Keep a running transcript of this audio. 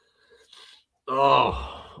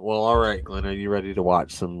Oh, well, all right, Glenn. Are you ready to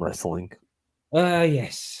watch some wrestling?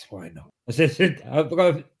 Yes, why not? As if I've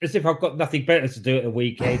got nothing better to do at the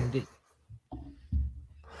weekend.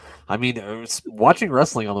 I mean, watching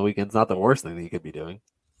wrestling on the weekend's not the worst thing that you could be doing.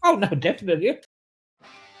 Oh, no, definitely.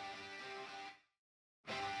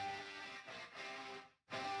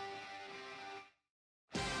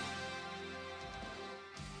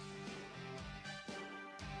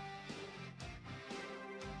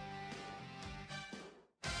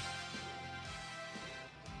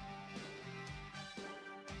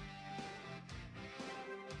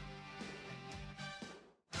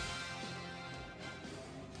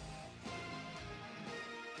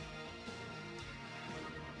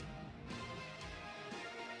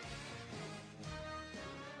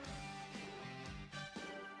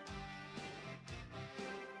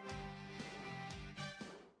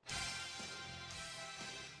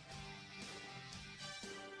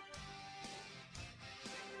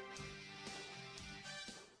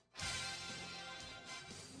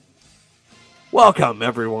 Welcome,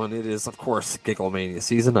 everyone. It is, of course, GiggleMania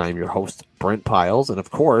season. I'm your host, Brent Piles. And, of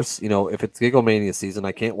course, if it's GiggleMania season,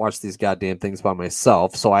 I can't watch these goddamn things by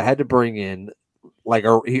myself. So I had to bring in, like,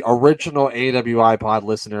 a original AWI pod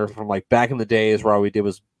listener from, like, back in the days where all we did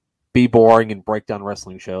was be boring and break down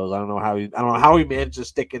wrestling shows. I don't know how he managed to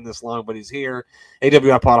stick in this long, but he's here.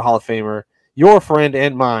 AWI pod Hall of Famer, your friend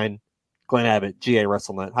and mine, Glenn Abbott, GA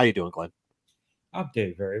WrestleNet. How you doing, Glenn? I'm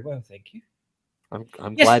doing very well, thank you.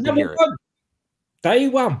 I'm glad to hear it. Day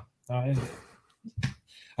one. I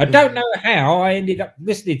don't know how I ended up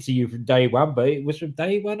listening to you from day one, but it was from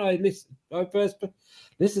day one I first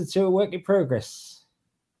listened to a work in progress.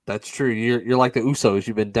 That's true. You're like the Usos.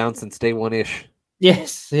 You've been down since day one-ish.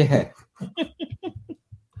 Yes, yeah.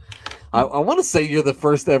 I want to say you're the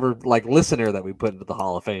first ever listener that we put into the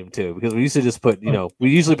Hall of Fame too, because we used to just put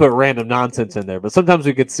we usually put random nonsense in there, but sometimes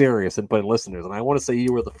we get serious and put in listeners, and I want to say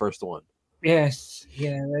you were the first one. Yes,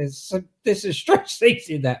 yeah. There's some strange things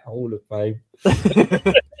in that Hall of Fame.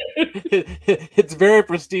 It's very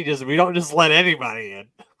prestigious. We don't just let anybody in.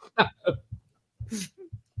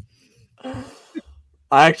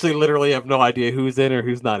 I actually literally have no idea who's in or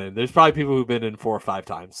who's not in. There's probably people who've been in 4 or 5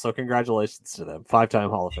 times. So congratulations to them. 5-time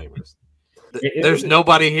Hall of Famers. There's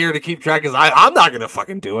nobody here to keep track because I'm not going to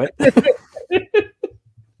fucking do it.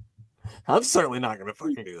 I'm certainly not going to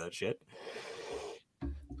fucking do that shit.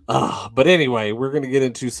 But anyway, we're going to get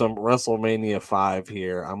into some WrestleMania 5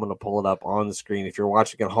 here. I'm going to pull it up on the screen. If you're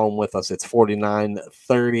watching at home with us, it's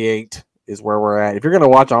 49:38 is where we're at. If you're going to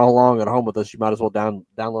watch all along at home with us, you might as well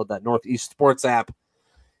download that Northeast Sports app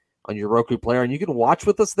on your Roku player, and you can watch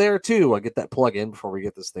with us there too. I'll get that plug in before we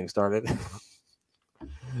get this thing started.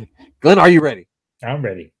 Glenn, are you ready? I'm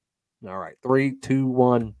ready. All right. 3, 2,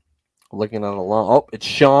 1. Looking at a long. Oh, it's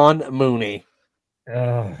Sean Mooney.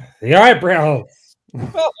 The eyebrows.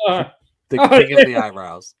 The king of the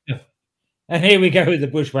eyebrows. And here we go with the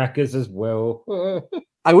Bushwhackers as well.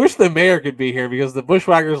 I wish the mayor could be here because the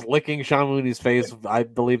Bushwhackers licking Sean Mooney's face. I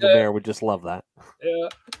believe the mayor would just love that. Yeah.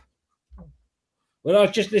 Well, I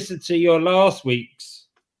just listened to your last week's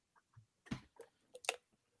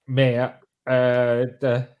mayor.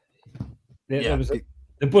 The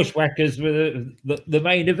Bushwhackers were the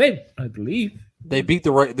main event, I believe. They beat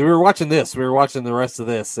we were watching this. We were watching the rest of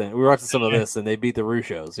this, and we were watching some of this, and they beat the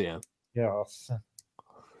Rushos. Yeah. Yes.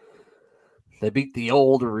 They beat the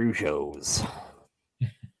old Rushos.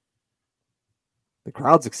 The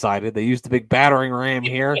crowd's excited. They used the big battering ram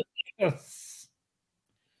here. Yes.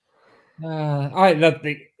 I love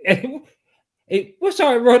what's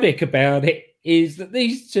ironic about it is that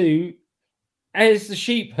these two, as the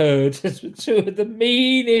sheep herders, were two of the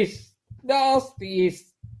meanest, nastiest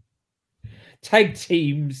tag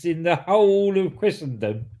teams in the whole of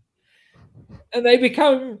Christendom. And they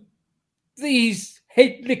become these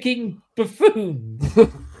head-licking buffoons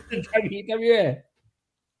in WWF.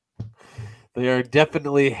 They are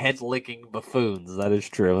definitely head-licking buffoons. That is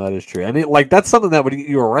true. That is true. And that's something that would get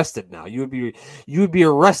you arrested now. You would be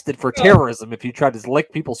arrested for terrorism if you tried to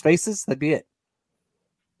lick people's faces. That'd be it.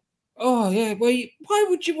 Oh yeah. Well, why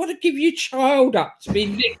would you want to give your child up to be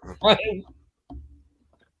licked by him?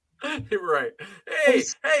 You're right. Hey,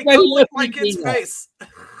 go lick my kid's face.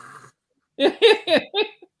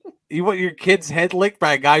 You want your kid's head licked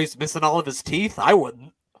by a guy who's missing all of his teeth? I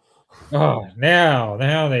wouldn't. Oh, now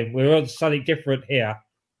then, we're on something different here.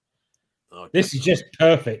 Okay. This is just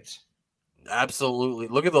perfect. Absolutely.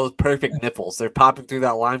 Look at those perfect nipples. They're popping through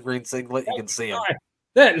that lime green singlet. You can see them.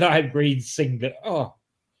 That lime green singlet. Oh,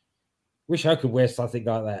 wish I could wear something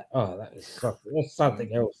like that. Oh, that's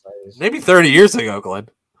something else. Maybe 30 years ago, Glenn.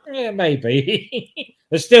 Yeah, maybe.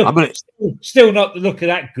 But still, I'm gonna. still not looking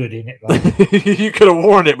that good in it. Though. You could have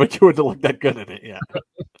worn it, but you wouldn't look that good in it. Yeah.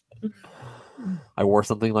 I wore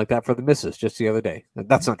something like that for the missus just the other day.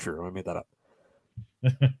 That's not true. I made that up.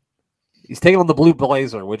 He's taking on the Blue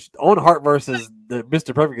Blazer, which Owen Hart versus the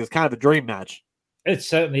Mr. Perfect is kind of a dream match. It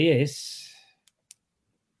certainly is.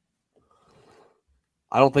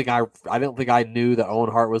 I don't think I knew that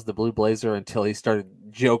Owen Hart was the Blue Blazer until he started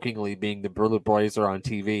jokingly being the Blue Blazer on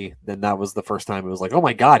TV. Then that was the first time it was like, oh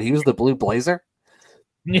my God, he was the Blue Blazer?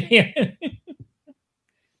 Yeah.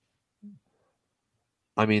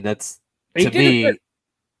 I mean, that's, to me,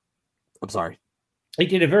 I'm sorry. He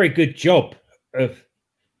did a very good job of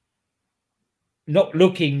not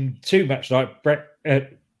looking too much like Brett.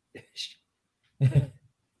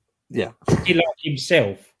 Yeah. He like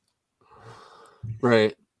himself.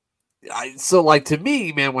 Right. So, like, to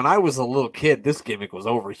me, man, when I was a little kid, this gimmick was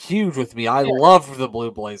over huge with me. I loved the Blue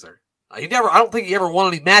Blazer. I don't think he ever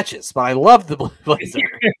won any matches, but I loved the Blue Blazer.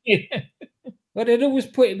 But they'd always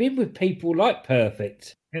put him in with people like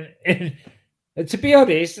Perfect. And to be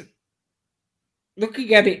honest,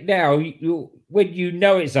 looking at it now, when you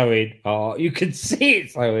know it's Owen Hart, you can see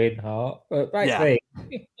it's Owen Hart. But back then,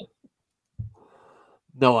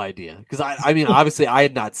 no idea, because I mean, obviously, I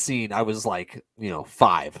had not seen. I was like,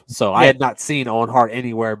 5, so I had not seen Owen Hart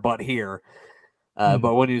anywhere but here.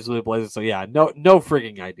 But when he was Blue Blazer, so yeah, no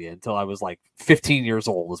freaking idea until I was like 15 years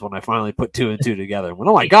old is when I finally put 2 and 2 together. And went,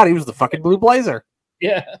 oh my God, he was the fucking Blue Blazer.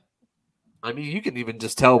 Yeah. I mean, you can even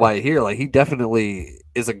just tell by here, like he definitely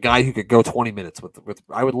is a guy who could go 20 minutes with.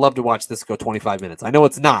 I would love to watch this go 25 minutes. I know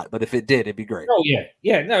it's not, but if it did, it'd be great. Oh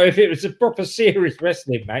yeah. No, if it was a proper serious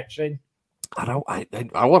wrestling match, then I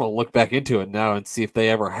want to look back into it now and see if they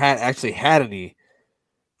ever actually had any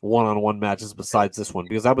one-on-one matches besides this one,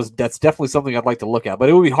 because that's definitely something I'd like to look at. But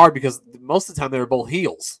it would be hard because most of the time they were both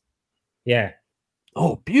heels. Yeah.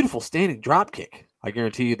 Oh, beautiful standing drop kick. I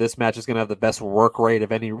guarantee you this match is going to have the best work rate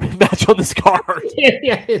of any match on this card.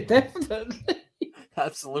 Yeah, definitely.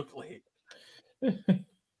 Absolutely.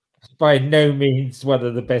 By no means one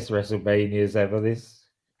of the best WrestleManias ever, this.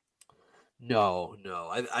 No.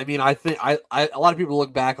 I mean, I think a lot of people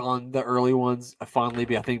look back on the early ones fondly,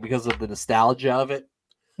 I think, because of the nostalgia of it.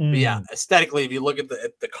 But yeah, aesthetically, if you look at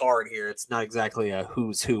the card here, it's not exactly a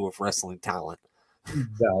who's who of wrestling talent.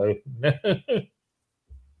 No.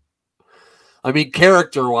 I mean,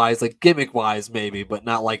 character-wise, like gimmick-wise, maybe, but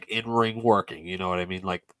not like in-ring working. You know what I mean?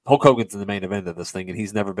 Like Hulk Hogan's in the main event of this thing, and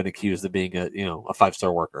he's never been accused of being a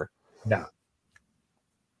 5-star worker. No.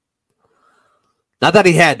 Not that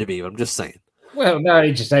he had to be, but I'm just saying. Well, no,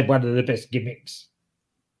 he just had one of the best gimmicks.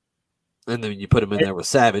 And then you put him in there with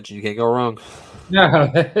Savage, and you can't go wrong.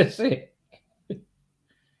 No, that's it. It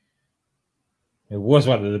was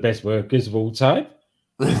one of the best workers of all time.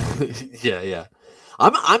 Yeah.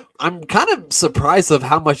 I'm kind of surprised of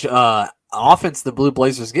how much offense the Blue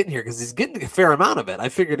Blazer's getting here, because he's getting a fair amount of it. I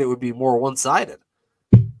figured it would be more one-sided.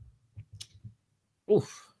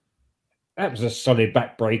 Oof. That was a solid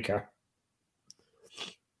backbreaker.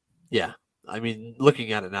 Yeah. I mean,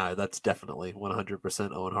 looking at it now, that's definitely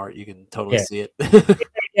 100% Owen Hart. You can totally see it.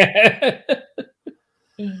 Yeah.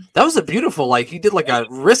 That was a beautiful, like, he did like a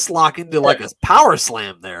wrist lock into like a power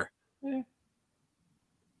slam there. Yeah.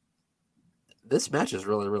 This match is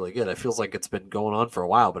really, really good. It feels like it's been going on for a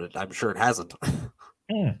while, but I'm sure it hasn't.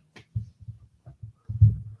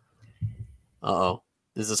 Uh-oh.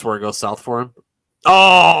 Is this where it goes south for him?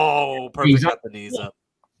 Oh, Perfect got the knees up.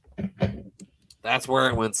 That's where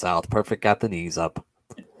it went south. Perfect got the knees up.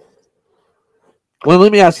 Well,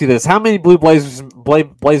 let me ask you this. How many Blue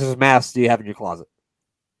Blazers masks do you have in your closet?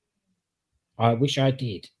 I wish I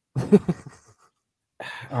did.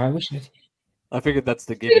 I wish I did. I figured that's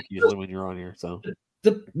the gimmick usually when you're on here. So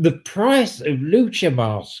the price of lucha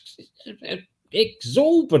masks is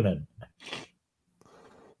exorbitant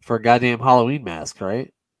for a goddamn Halloween mask,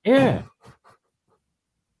 right? Yeah.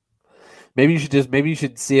 Maybe you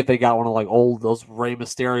should see if they got one of like those Rey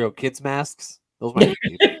Mysterio kids masks. Those might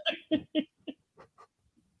be cheap.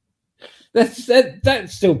 That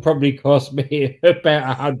still probably cost me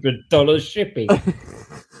about $100 shipping.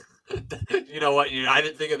 You know what? I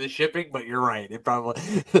didn't think of the shipping, but you're right. It probably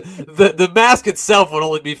the mask itself would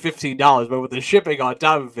only be $15, but with the shipping on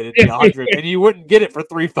top of it, it'd be $100, and you wouldn't get it for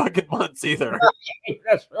 3 fucking months either.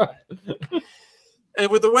 That's right. And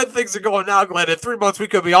with the way things are going now, Glenn, in 3 months we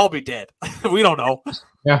could all be dead. We don't know.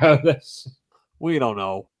 We don't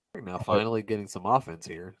know. Now finally getting some offense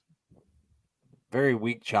here. Very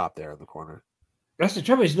weak chop there in the corner. That's the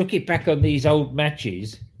trouble, is looking back on these old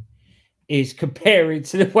matches is comparing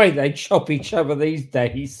to the way they chop each other these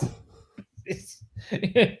days.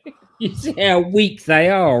 You see how weak they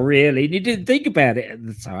are, really. And you didn't think about it at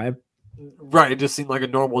the time. Right, it just seemed like a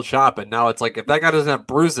normal chop, and now it's like if that guy doesn't have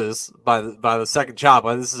bruises by the second chop,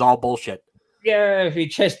 this is all bullshit. Yeah, if your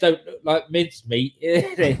chest don't look like mincemeat.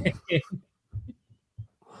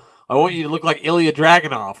 I want you to look like Ilya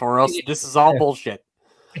Dragunov, or else this is all bullshit.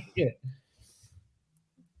 Yeah.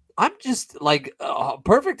 I'm just like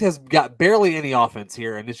Perfect has got barely any offense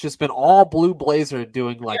here, and it's just been all Blue Blazer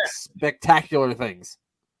doing like spectacular things.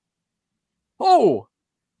 Oh,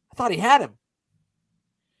 I thought he had him.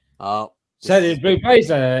 Oh, so did Blue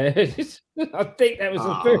Blazer. I think that was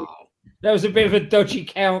a bit of a dodgy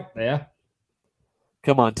count there.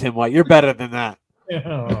 Come on, Tim White, you're better than that.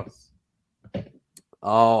 Oh.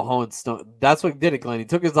 Oh, Hohenstone. That's what did it, Glenn. He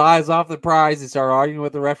took his eyes off the prize. He started arguing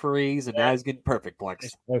with the referees, and now he's getting perfect plex.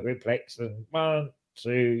 Perfect plex. And 1,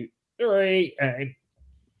 2, 3, and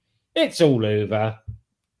it's all over.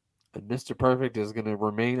 And Mr. Perfect is going to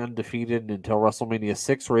remain undefeated until WrestleMania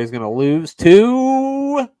 6, where he's going to lose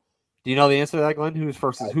to. Do you know the answer to that, Glenn? Who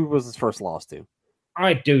was his first loss to?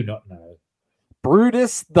 I do not know.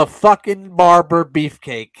 Brutus the fucking Barber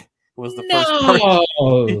Beefcake was the first person.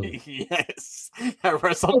 Yes, at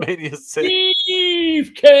WrestleMania 6.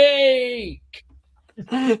 Beefcake!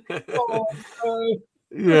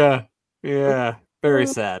 Yeah, very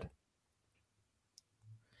sad.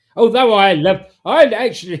 Although I'm one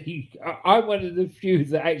of the few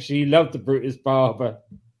that actually loved the Brutus Barber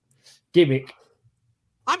gimmick.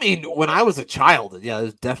 I mean, when I was a child, yeah, it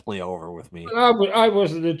was definitely over with me. I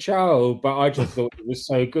wasn't a child, but I just thought it was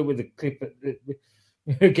so good with the clipper.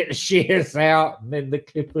 Get the shears out and then the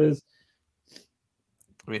clippers.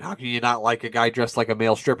 I mean, how can you not like a guy dressed like a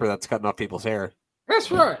male stripper that's cutting off people's hair?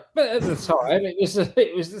 That's right. But at the time,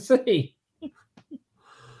 it was the scene.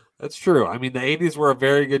 That's true. I mean, the 80s were a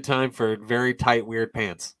very good time for very tight, weird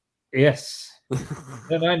pants. Yes.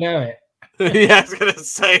 And I know it. Yeah, I was going to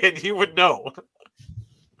say, and you would know.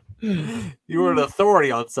 You were an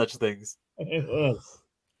authority on such things. It was.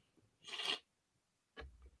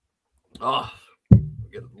 Oh,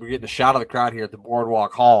 we're getting a shot of the crowd here at the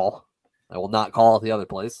Boardwalk Hall. I will not call it the other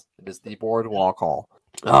place. It is the Boardwalk Hall.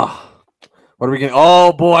 Oh, what are we getting?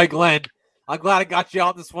 Oh, boy, Glenn. I'm glad I got you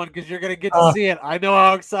on this one because you're going to get to see it. I know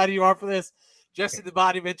how excited you are for this. Jesse the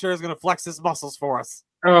Body Ventura is going to flex his muscles for us.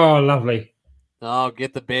 Oh, lovely. Oh,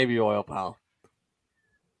 get the baby oil, pal.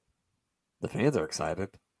 The fans are excited.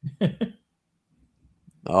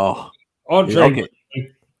 Oh. Andre, okay.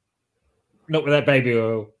 Not with that baby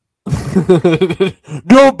oil.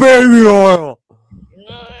 No baby oil.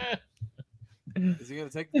 Is he going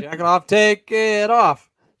to take the jacket off? Take it off.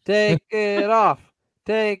 Take it off.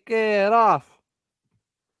 Take it off.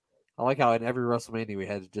 I like how in every WrestleMania we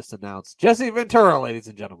had to just announce Jesse Ventura, ladies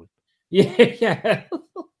and gentlemen. Yeah.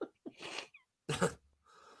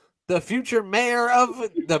 The future mayor of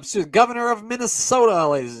the governor of Minnesota,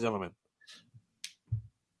 ladies and gentlemen.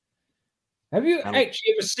 Have you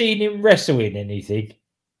actually ever seen him wrestle in anything?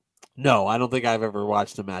 No, I don't think I've ever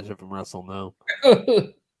watched a match of him wrestle. No.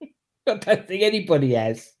 I don't think anybody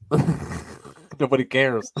has. Nobody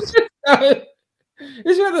cares.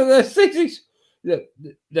 It's one of those things. He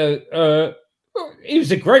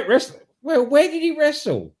was a great wrestler. Well, where did he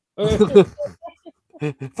wrestle?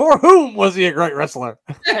 For whom was he a great wrestler?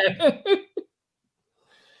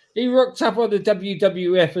 He rocked up on the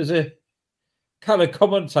WWF as a color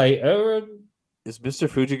commentator. And... Is Mr.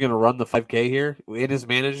 Fuji going to run the 5K here in his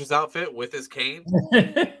manager's outfit with his cane?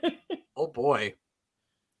 Oh, boy.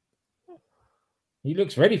 He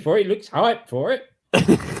looks ready for it. He looks hyped for it.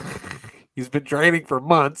 He's been training for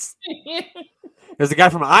months. There's a guy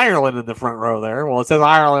from Ireland in the front row there. Well, it says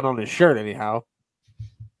Ireland on his shirt anyhow.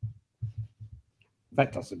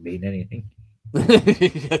 That doesn't mean anything.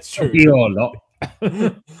 That's true. You're not.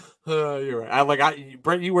 You're right.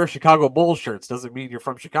 Brent, you wear Chicago Bulls shirts. Doesn't mean you're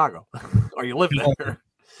from Chicago. Or you live there.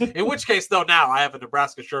 In which case, though, now I have a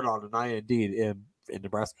Nebraska shirt on, and I indeed am in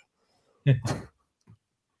Nebraska.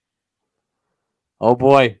 Oh,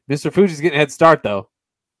 boy. Mr. Fuji's getting a head start, though.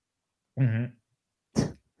 Mm-hmm.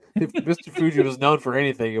 If Mr. Fuji was known for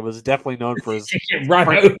anything, it was definitely known for his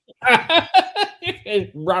run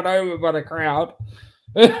over by the crowd.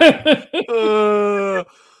 I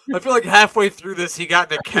feel like halfway through this, he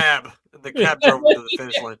got in a cab, and the cab drove him to the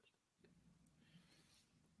finish line.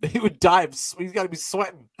 He would die. He's got to be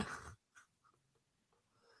sweating.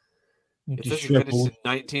 It says he finished in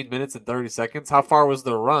 19 minutes and 30 seconds. How far was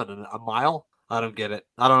the run? A mile? I don't get it.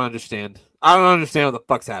 I don't understand. I don't understand what the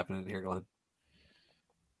fuck's happening here, Glenn.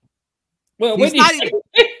 Well, when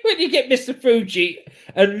you get Mr. Fuji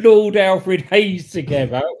and Lord Alfred Hayes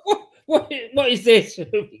together, what is this?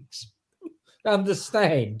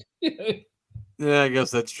 understand. Yeah, I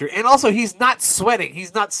guess that's true. And also, he's not sweating.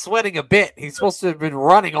 He's not sweating a bit. He's supposed to have been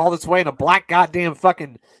running all this way in a black goddamn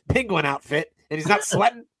fucking penguin outfit, and he's not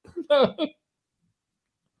sweating.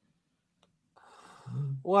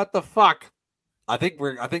 What the fuck? I think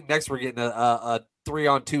next we're getting a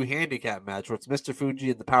 3-on-2 handicap match where it's Mr.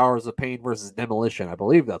 Fuji and the Powers of Pain versus Demolition. I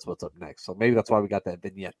believe that's what's up next. So maybe that's why we got that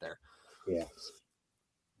vignette there. Yes.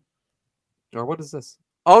 Or what is this?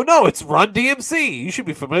 Oh no, it's Run DMC. You should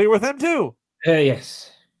be familiar with him too.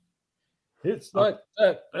 Yes. It's like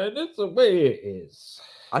that, and it's the way it is.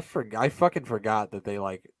 I fucking forgot that they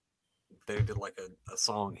did like a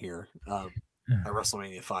song here at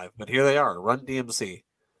WrestleMania 5. But here they are, Run DMC.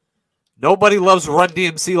 Nobody loves Run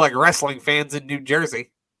DMC like wrestling fans in New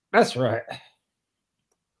Jersey. That's right.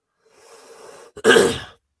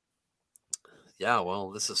 Yeah,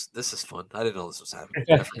 well, this is fun. I didn't know this was happening.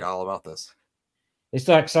 I forgot all about this. It's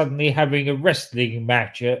like suddenly having a wrestling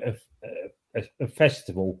match at a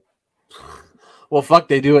festival. Well, fuck,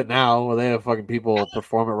 they do it now where they have fucking people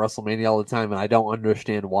perform at WrestleMania all the time, and I don't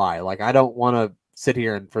understand why. Like, I don't want to sit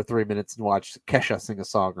here and for 3 minutes and watch Kesha sing a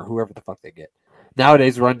song or whoever the fuck they get.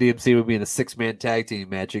 Nowadays, Run DMC would be in a 6-man tag team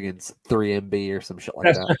match against 3MB or some shit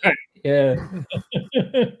like that. Right. Yeah.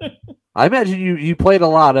 I imagine you played a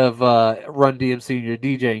lot of Run DMC in your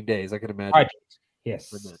DJing days. I can imagine. I did.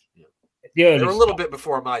 Yes. Yeah. They were a little bit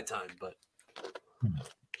before my time, but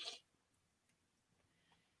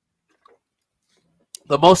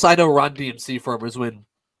the most I know Run DMC from is when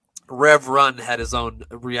Rev Run had his own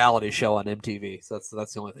reality show on MTV. So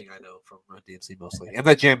that's the only thing I know from Run DMC mostly. And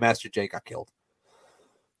that Jam Master Jay got killed.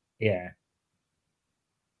 Yeah.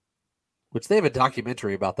 Which they have a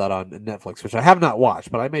documentary about that on Netflix, which I have not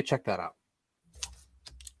watched, but I may check that out.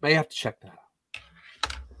 May have to check that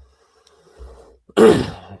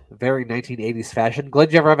out. Very 1980s fashion. Glenn,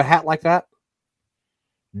 did you ever have a hat like that?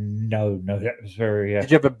 No, that was very...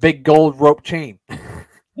 Did you have a big gold rope chain?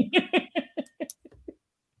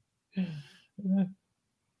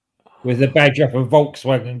 With a badge of a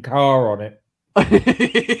Volkswagen car on it.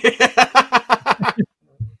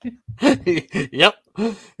 Yep,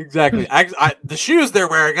 exactly. The shoes they're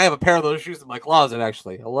wearing, I have a pair of those shoes in my closet,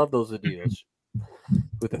 actually. I love those Adidas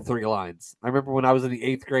with the 3 lines. I remember when I was in the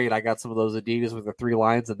 8th grade, I got some of those Adidas with the 3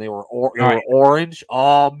 lines, and they were orange.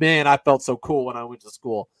 Oh, man, I felt so cool when I went to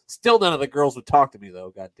school. Still none of the girls would talk to me, though.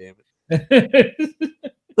 God damn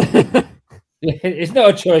it. It's not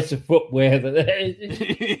a choice of footwear.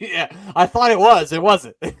 Yeah, I thought it was. It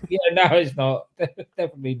wasn't. Yeah, no, it's not.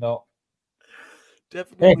 Definitely not.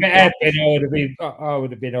 Definitely. If it had been, I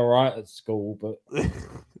would have been all right at school, but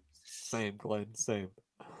same, Glenn, same.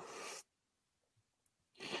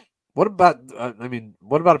 What about?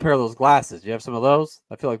 What about a pair of those glasses? Do you have some of those?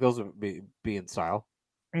 I feel like those would be in style.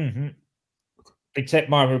 Mm-hmm. Except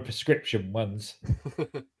mine were prescription ones.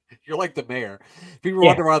 You're like the mayor. People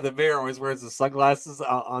wonder why the mayor always wears the sunglasses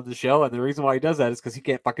on the show, and the reason why he does that is because he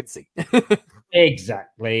can't fucking see.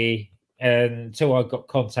 Exactly. And until I got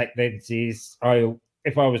contact lenses,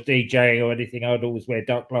 if I was DJing or anything, I'd always wear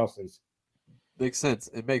dark glasses. Makes sense.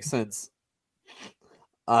 It makes sense.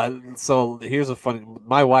 So here's a funny.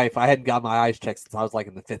 My wife, I hadn't got my eyes checked since I was like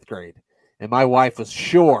in the 5th grade, and my wife was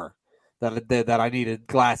sure that I needed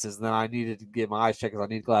glasses, and that I needed to get my eyes checked because I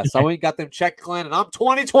need glasses. So I went and got them checked, Glenn, and I'm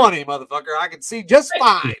 20/20, motherfucker. I can see just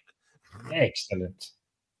fine. Excellent.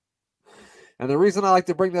 And the reason I like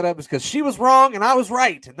to bring that up is because she was wrong and I was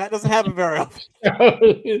right, and that doesn't happen very often.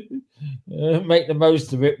 Make the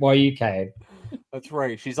most of it while you can. That's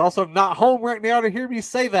right. She's also not home right now to hear me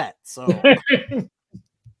say that. So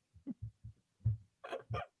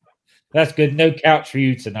that's good. No couch for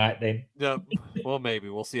you tonight, then. Yeah. Well, maybe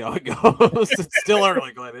we'll see how it goes. It's still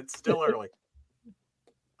early, Glenn. It's still early.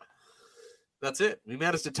 That's it. We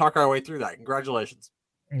managed to talk our way through that. Congratulations.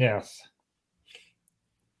 Yes.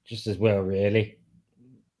 Just as well, really.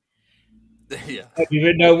 Yeah. I don't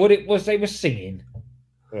even know what it was they were singing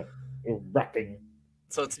or rapping.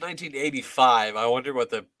 So it's 1985. I wonder what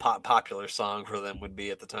the popular song for them would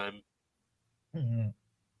be at the time. Mm-hmm.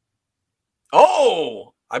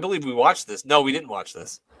 Oh, I believe we watched this. No, we didn't watch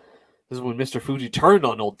this. This is when Mr. Fuji turned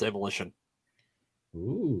on old Demolition.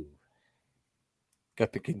 Ooh.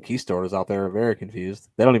 Got the conquistadors out there very confused.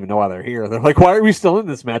 They don't even know why they're here. They're like, why are we still in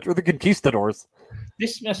this match? We're the conquistadors.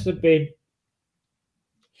 This must have been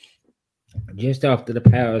just after the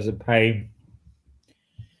Powers of Pain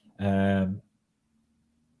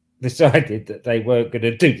decided that they weren't going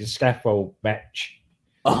to do the scaffold match.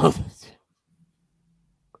 Oh,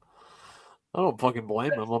 I don't fucking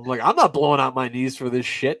blame them. I'm like, I'm not blowing out my knees for this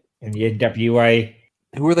shit. In the NWA.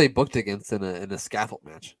 Who were they booked against in a scaffold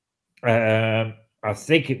match? I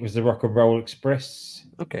think it was the Rock and Roll Express.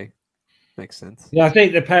 Okay, makes sense. Yeah, I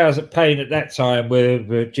think the Powers of Pain at that time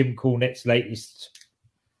were Jim Cornette's latest.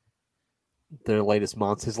 Their latest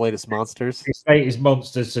his latest monsters. His latest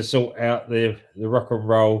monsters to sort out the rock and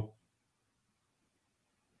roll.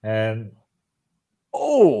 And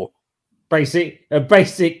basically,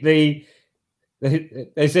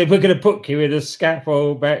 they said, we're going to put you in a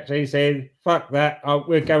scaffold back. He said, fuck that.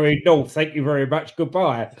 We're going north. Thank you very much.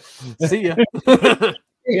 Goodbye. See ya.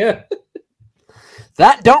 Yeah.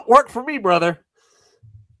 That don't work for me, brother.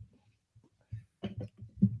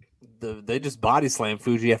 They just body slam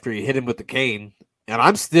Fuji after he hit him with the cane. And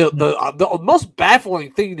I'm still the most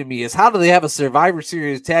baffling thing to me is how do they have a Survivor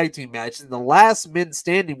Series tag team match and the last men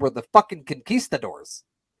standing were the fucking conquistadors?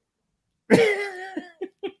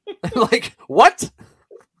 Like, what?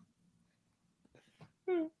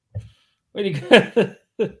 When you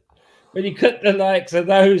cut the likes of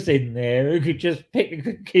those in there, who could just pick the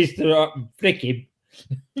conquistador up and flick him.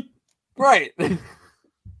 Right. There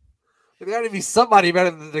got to be somebody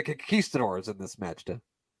better than the conquistadors in this match, too.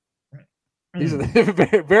 These are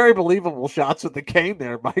very, very believable shots with the cane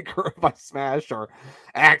there by Smash or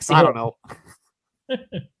Axe. I don't know.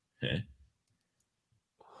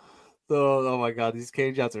 Oh my god, these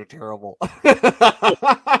cane shots are terrible.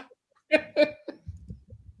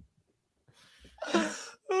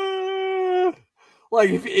 Like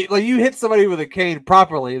if you hit somebody with a cane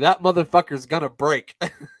properly, that motherfucker's gonna break.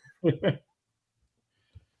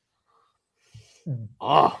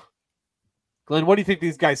 Oh, Glenn, what do you think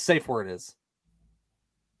these guys' safe word is?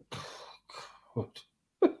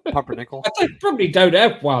 Pumpernickel? I probably don't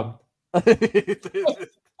have one.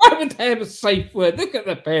 Why would they have a safe word? Look at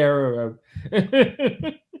the pair of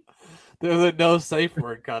them. There's a no safe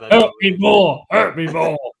word kind of. Hurt me more. Hurt me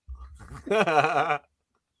more.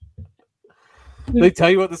 They tell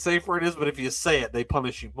you what the safe word is, but if you say it, they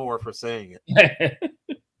punish you more for saying it.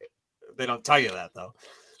 They don't tell you that, though.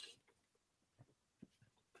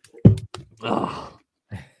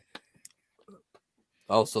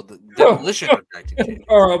 Oh, so the demolition objective.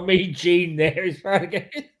 Oh, me Gene there is trying to get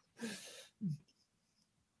it.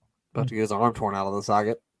 About to get his arm torn out of the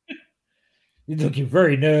socket. You're looking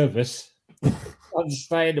very nervous.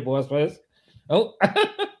 Understandable, I suppose. Oh.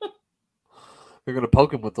 They're going to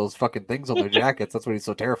poke him with those fucking things on their jackets. That's what he's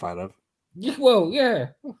so terrified of. Well, yeah.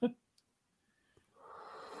 You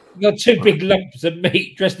got two big lumps of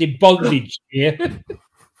meat dressed in bondage here.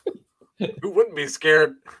 Who wouldn't be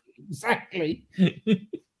scared? Exactly.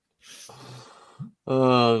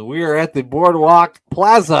 We are at the Boardwalk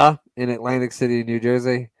Plaza in Atlantic City, New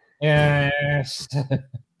Jersey. Yes.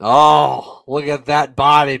 Oh, look at that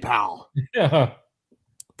body, pal. Yeah.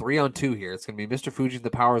 3-on-2 here. It's going to be Mr. Fuji and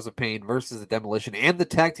the Powers of Pain versus the Demolition, and the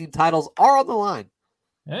tag team titles are on the line.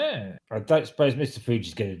 Yeah. I don't suppose Mr.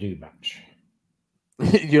 Fuji's going to do much.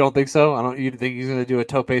 You don't think so? You think he's going to do a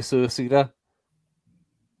tope suicida?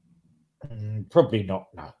 Probably not,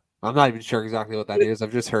 no. I'm not even sure exactly what that is.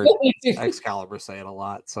 I've just heard Excalibur say it a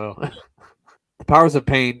lot. So, the Powers of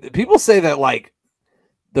Pain. People say that, like,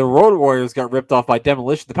 the Road Warriors got ripped off by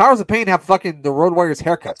Demolition. The Powers of Pain have fucking the Road Warriors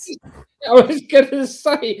haircuts. I was going to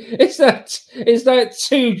say, it's like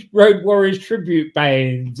two Road Warriors tribute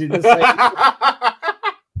bands in the same.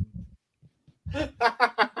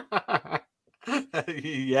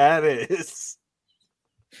 Yeah, it is.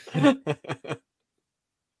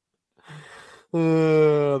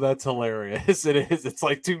 That's hilarious. It is. It's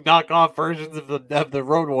like two knockoff versions of the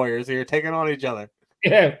Road Warriors here taking on each other.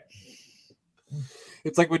 Yeah.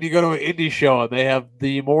 It's like when you go to an indie show and they have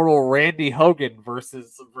the immortal Randy Hogan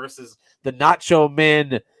versus the Nacho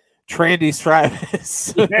Man Trandy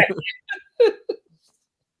Stratus. Yeah.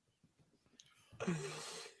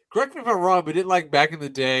 Correct me if I'm wrong, but didn't like back in the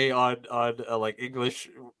day on like English,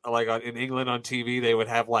 like in England on TV, they would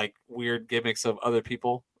have like weird gimmicks of other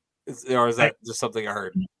people, or is that just something I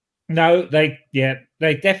heard? No, they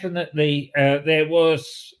definitely. There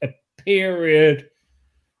was a period,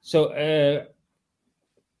 so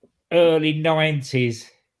early 90s,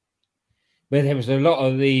 where there was a lot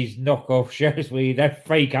of these knockoff shows where you'd have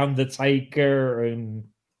fake Undertaker, and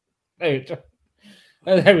they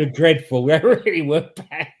were dreadful. They really were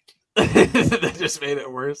bad. That just made it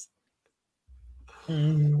worse.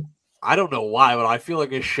 I don't know why, but I feel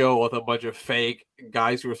like a show with a bunch of fake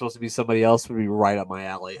guys who are supposed to be somebody else would be right up my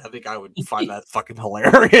alley. I think I would find that fucking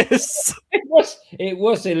hilarious. It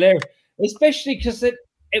was hilarious, especially because it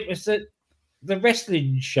was the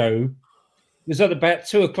wrestling show was on about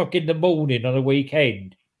 2:00 in the morning on a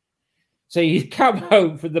weekend. So you'd come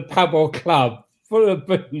home from the pub or club full of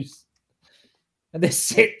booze and then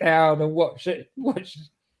sit down and watch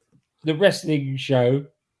the wrestling show,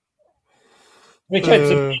 which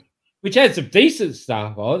had some decent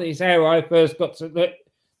stuff on. It's how I first got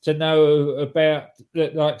to know about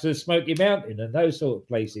the Smoky Mountain and those sort of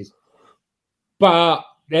places. But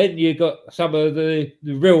then you got some of the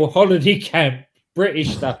real holiday camp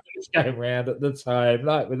British stuff that was going around at the time,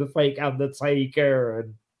 like with the fake Undertaker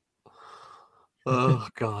and. Oh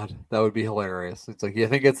God, that would be hilarious. It's like you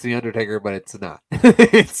think it's the Undertaker, but it's not.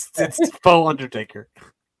 it's faux Undertaker.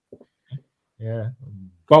 Yeah,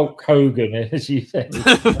 Bulk Hogan, as you said.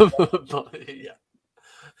 Yeah.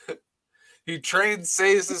 He trains,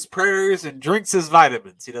 says his prayers, and drinks his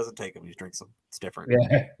vitamins. He doesn't take them; he drinks them. It's different.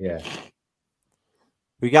 Yeah.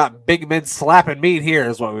 We got big men slapping meat here.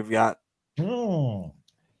 Is what we've got. Mm.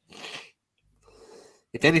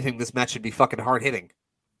 If anything, this match should be fucking hard hitting.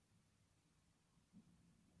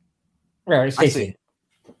 Well, it's I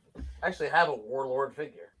actually have a Warlord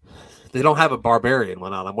figure. They don't have a Barbarian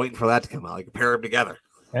one out. I'm waiting for that to come out. I can pair them together.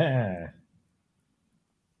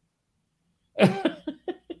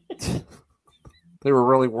 They were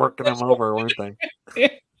really working them over, weren't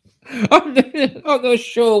they? I'm not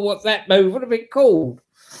sure what that move would have been called.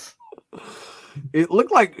 It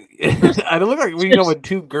looked like when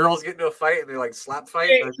two girls get into a fight and they like slap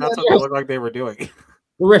fight. That's what they looked like they were doing. The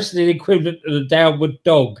wrestling equivalent of the downward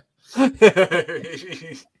dog.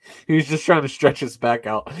 He was just trying to stretch his back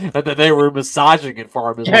out, and then they were massaging it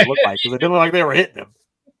for him. Is what it looked like, because it didn't look like they were hitting him.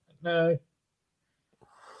 No.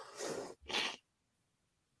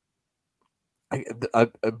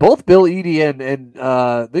 Both Bill Eadie and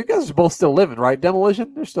these guys are both still living, right?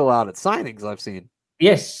 Demolition, they're still out at signings. I've seen.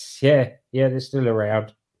 Yes, yeah, they're still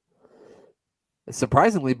around.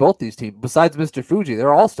 Surprisingly, both these teams, besides Mr. Fuji,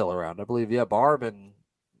 they're all still around. I believe, Barb and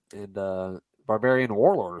Barbarian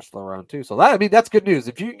Warlord are still around too. So that's good news.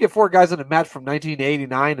 If you can get 4 guys in a match from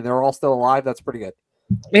 1989 and they're all still alive, that's pretty good.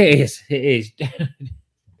 It is.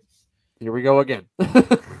 Here we go again.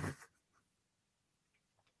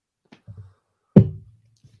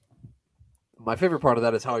 My favorite part of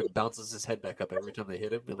that is how he bounces his head back up every time they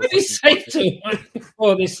hit him. What did he say to him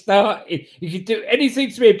before they started? You can do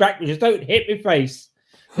anything to me back, just don't hit my face.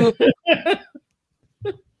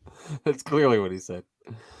 That's clearly what he said.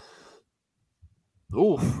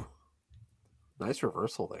 Oof. Nice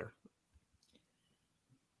reversal there.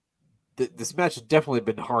 This match has definitely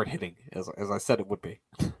been hard hitting, as I said it would be.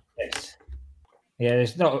 Yes. Yeah,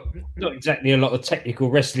 there's not exactly a lot of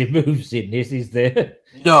technical wrestling moves in this, is there?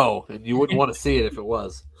 No, and you wouldn't want to see it if it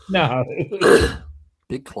was. No.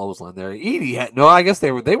 Big clothesline there. Edie had I guess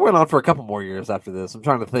they went on for a couple more years after this. I'm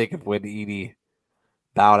trying to think of when Edie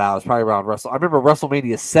bowed out. It was probably around I remember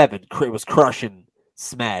WrestleMania 7. It was Crush and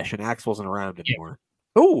Smash, and Axe wasn't around anymore.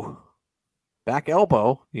 Yeah. Ooh, back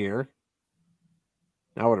elbow here.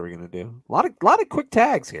 Now what are we gonna do? A lot of quick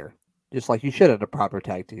tags here, just like you should in a proper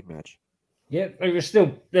tag team match. Yeah, they were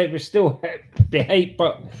still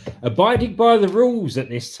abiding by the rules at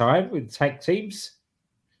this time with tag teams.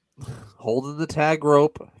 Holding the tag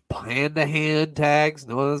rope, hand-to-hand tags,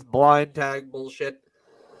 no of this blind tag bullshit.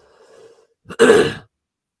 I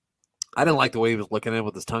didn't like the way he was looking at him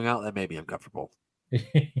with his tongue out. That made me uncomfortable.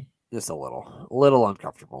 Just a little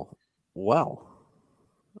uncomfortable. Well,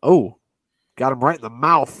 got him right in the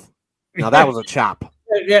mouth. Now that was a chop.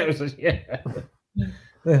 Yeah, it was.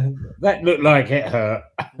 That looked like it hurt.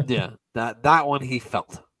 Yeah, that one he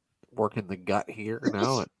felt. Working the gut here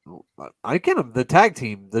now. I get him. The tags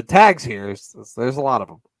here. There's a lot of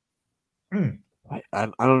them. I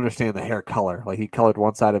don't understand the hair color. Like he colored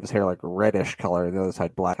one side of his hair like reddish color, and the other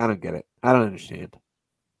side black. I don't get it. I don't understand.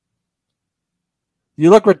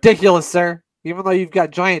 You look ridiculous, sir. Even though you've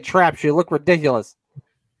got giant traps, you look ridiculous.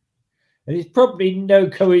 And it's probably no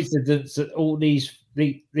coincidence that all these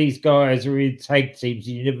guys are in tag teams.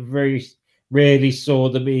 You never very rarely saw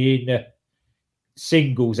them in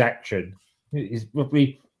singles action. It's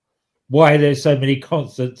probably why there's so many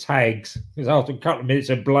constant tags. Because after a couple of minutes,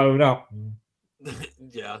 they're blown up.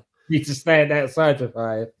 Yeah, you need to stand outside for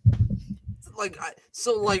 5. Like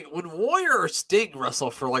when Warrior or Sting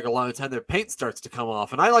wrestle for like a long time, their paint starts to come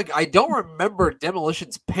off, and I don't remember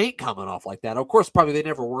Demolition's paint coming off like that. Of course, probably they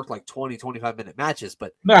never worked like 20-25 minute matches,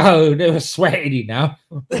 but no, they were sweating enough.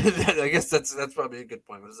 I guess that's probably a good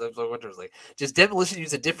point. But I wonder, like, does Demolition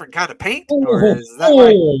use a different kind of paint, or is that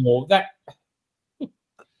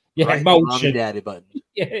emulsion? Daddy button.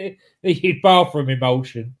 Yeah, they use bathroom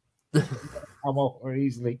emulsion. Come off more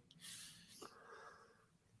easily.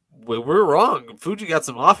 Well, we're wrong. Fuji got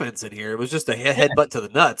some offense in here. It was just a headbutt to the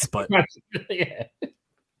nuts, but yeah.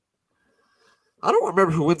 I don't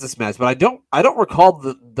remember who wins this match, but I don't recall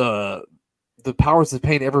the Powers of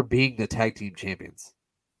Pain ever being the tag team champions.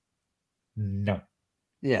 No.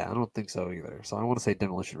 Yeah, I don't think so either. So I want to say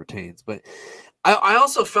Demolition retains. But I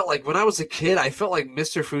also felt like when I was a kid, I felt like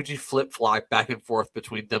Mr. Fuji flip-flopped back and forth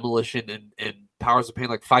between Demolition and Powers of Pain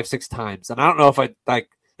like 5-6 times. And I don't know if it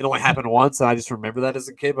only happened once, and I just remember that as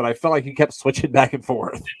a kid, but I felt like he kept switching back and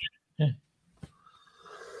forth.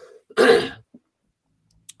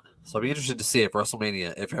 So I'll be interested to see if at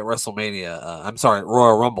WrestleMania, I'm sorry,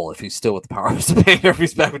 Royal Rumble, if he's still with the Powers of Pain or if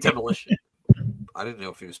he's back with Demolition. I didn't know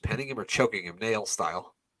if he was pinning him or choking him, nail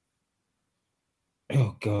style.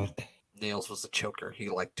 Oh, God. Nails was a choker. He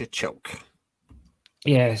liked to choke.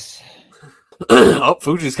 Yes. Oh,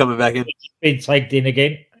 Fuji's coming back in. Been tagged in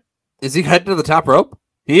again. Is he heading to the top rope?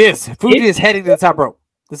 He is. Fuji is heading to the top rope.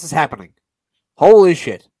 This is happening. Holy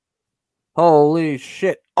shit. Holy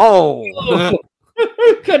shit. Oh.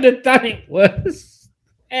 Who could have done it worse?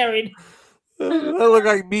 Aaron. That looked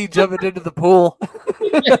like me jumping into the pool.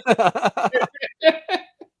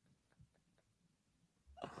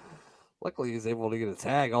 Luckily, he was able to get a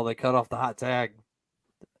tag. Oh, they cut off the hot tag.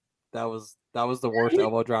 That was the worst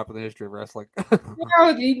elbow drop in the history of wrestling.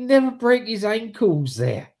 How did he never break his ankles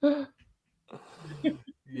there?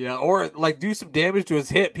 Yeah, or like do some damage to his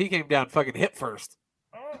hip. He came down fucking hip first.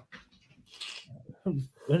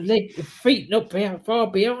 Feet not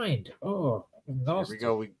far behind. Oh, nasty. Here we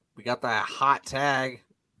go. We got that hot tag.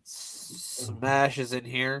 Smashes in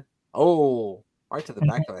here. Oh, right to the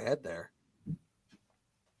back of the head there.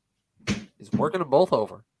 He's working them both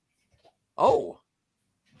over. Oh.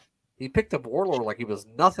 He picked up Warlord like he was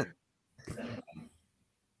nothing.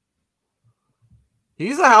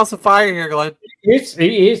 He's a house of fire here, Glenn. Yes,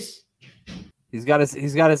 he is. He's got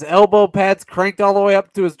his elbow pads cranked all the way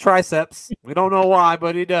up to his triceps. We don't know why,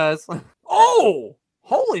 but he does. Oh,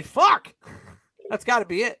 holy fuck! That's got to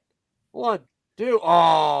be it. 1, 2.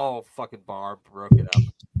 Oh, fucking Barb broke it up.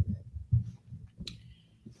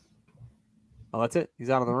 Oh, that's it. He's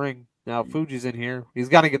out of the ring now. Fuji's in here. He's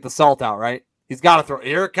got to get the salt out, right? He's got to throw.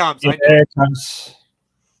 Here it comes. Yeah, there it comes.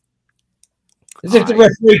 As if the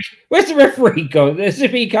referee, where's the referee gone? As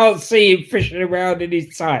if he can't see him fishing around in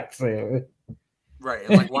his tights there. Right,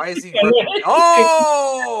 and like, why is he?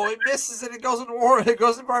 Oh, it misses and it goes in war. It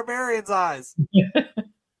goes in Barbarian's eyes.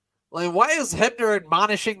 Like, why is Hebner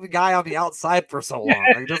admonishing the guy on the outside for so long?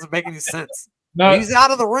 Like, it doesn't make any sense. No. He's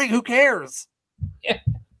out of the ring. Who cares? Yeah.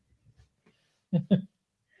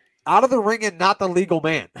 Out of the ring and not the legal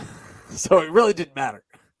man. So it really didn't matter.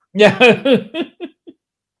 Yeah.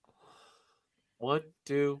 1,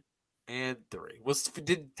 2, and 3.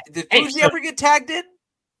 Did Fuji ever get tagged in?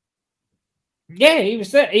 Yeah, he was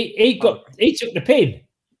there. He took the pin.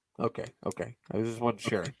 Okay. I was just wanting to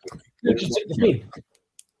share. He took the pin.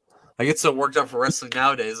 I get so worked up for wrestling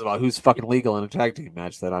nowadays about who's fucking legal in a tag team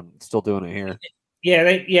match that I'm still doing it here.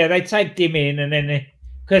 Yeah, they tagged him in, and then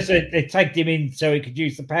because they tagged him in so he could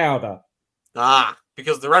use the powder. Ah,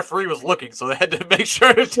 because the referee was looking, so they had to make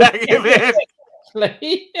sure to tag him in.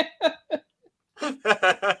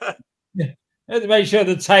 Had to make sure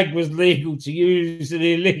the tag was legal to use an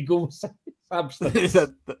illegal substance.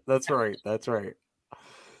 That's right. That's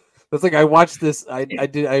like I watched this.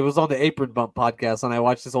 I was on the Apron Bump podcast and I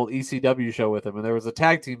watched this old ECW show with him, and there was a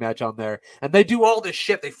tag team match on there, and they do all this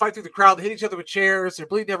shit. They fight through the crowd, they hit each other with chairs, they're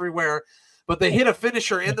bleeding everywhere, but they hit a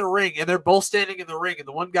finisher in the ring, and they're both standing in the ring, and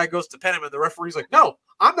the one guy goes to pin him, and the referee's like, "No,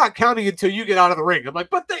 I'm not counting until you get out of the ring." I'm like,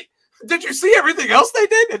 "But did you see everything else they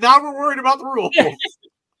did? And now we're worried about the rules."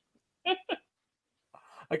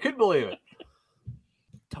 I couldn't believe it.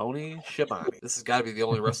 Tony Schiavone. This has got to be the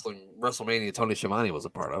only WrestleMania Tony Schiavone was a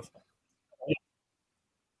part of.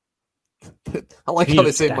 I like how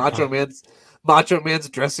they say Macho Man's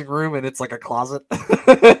dressing room, and it's like a closet.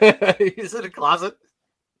 He's in a closet.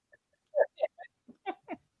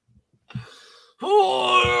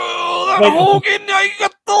 Oh, that Hogan! Now you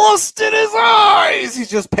got the lust in his eyes. He's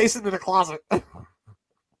just pacing in a closet.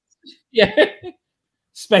 Yeah,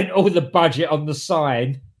 spent all the budget on the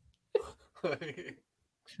sign.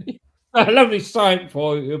 A lovely sign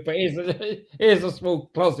for you, but here's a small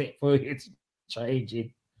closet for you to change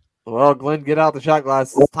in. Well, Glenn, get out the shot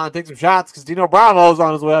glass. It's time to take some shots because Dino Bravo's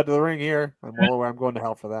on his way out to the ring here. I'm well aware I'm going to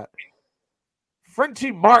hell for that.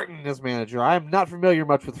 Frenchie Martin is manager. I am not familiar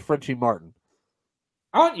much with Frenchie Martin.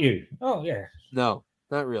 Aren't you? Oh, yeah. No,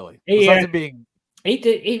 not really. Besides him being...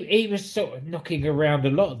 He was sort of knocking around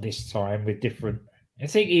a lot this time with different... I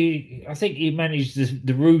think he managed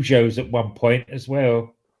the Rougeos at one point as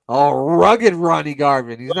well. Oh, rugged Ronnie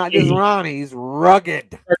Garvin. He's not just Ronnie, he's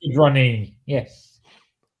rugged. Rugged Ronnie, yes.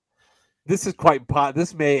 This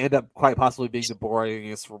may end up quite possibly being the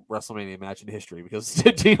boringest WrestleMania match in history because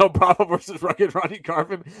Dino Bravo versus rugged Ronnie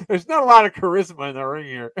Garvin. There's not a lot of charisma in the ring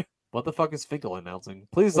here. What the fuck is Finkel announcing?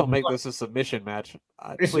 Please don't make this a submission match.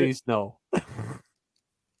 Please, no.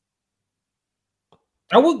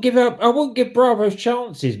 I wouldn't give Bravo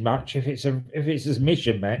chances much if it's a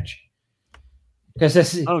submission match. Because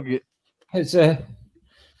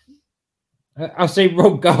I've seen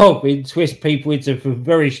Ron Garvin twist people into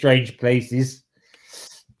very strange places.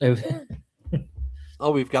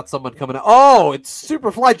 Oh, we've got someone coming out. Oh, it's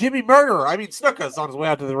Superfly Jimmy Snuka's on his way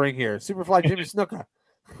out to the ring here. Superfly Jimmy Snuka.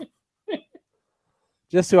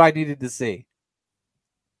 Just who I needed to see.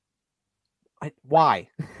 Why?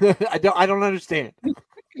 I don't understand.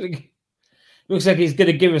 Looks like he's going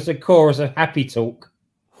to give us a chorus of happy talk.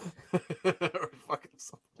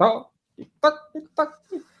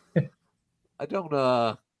 I don't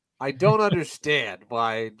understand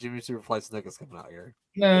why Jimmy Superfly Snuka's coming out here.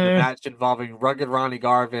 No. In a match involving rugged Ronnie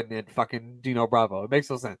Garvin and fucking Dino Bravo. It makes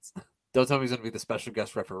no sense. Don't tell me he's going to be the special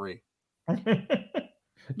guest referee.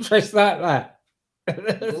 Just like that.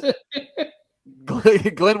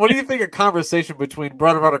 Glenn, what do you think a conversation between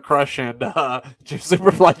Brother Crush and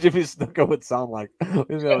Superfly Jimmy Snuka would sound like? What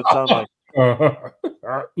do you think it would sound like?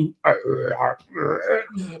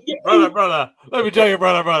 brother, let me tell you,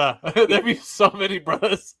 brother. There'd be so many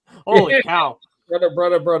brothers. Holy cow.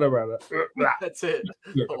 Brother. That's it.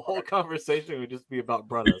 The whole conversation would just be about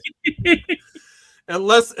brothers.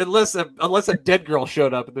 unless a dead girl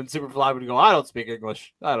showed up and then Superfly would go, I don't speak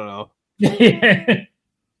English. I don't know.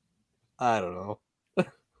 I don't know.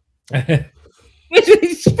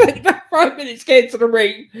 He spent about 5 minutes getting to the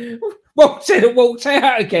ring, walked in and walked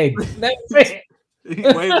out again. That's it. He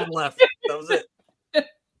waved and left. That was it.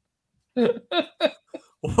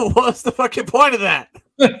 What's the fucking point of that?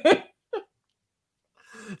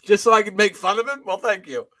 Just so I can make fun of him? Well, thank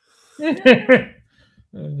you.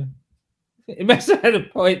 It must have had a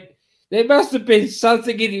point. There must have been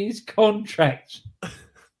something in his contract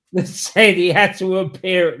that said he had to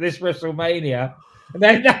appear at this WrestleMania, and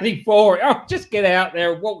there's nothing for it. Oh, just get out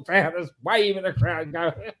there and walk out, just wave at the crowd and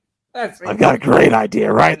go. That's it. I've got a great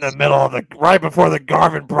idea. Right in the middle of right before the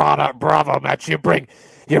Garvin Bravo match, you bring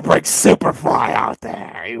Superfly out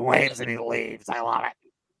there. He waves and he leaves. I love it.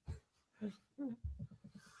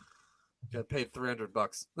 Got paid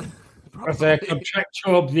 $300. That's a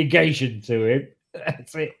contractual obligation to him.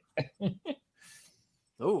 That's it.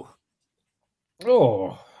 Oh.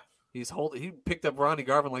 He picked up Ronnie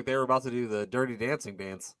Garvin like they were about to do the Dirty Dancing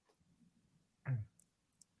dance.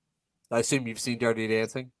 I assume you've seen Dirty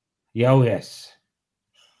Dancing? Yeah, oh yes.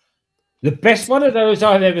 The best one of those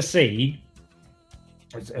I've ever seen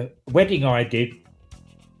was a wedding I did.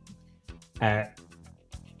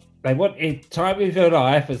 They wanted Time of Your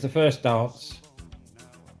Life as the first dance.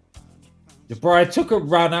 The bride took a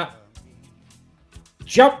run up,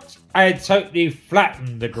 jumped, and totally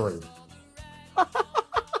flattened the groom.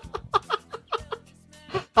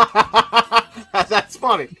 That's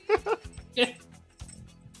funny.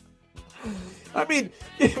 I mean,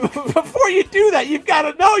 before you do that, you've got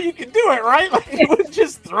to know you can do it, right? Like, you wouldn't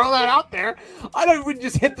just throw that out there. I wouldn't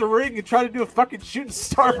just hit the ring and try to do a fucking shooting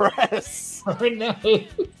star press. I know.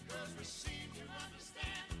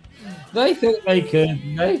 They thought they could.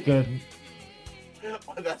 They couldn't.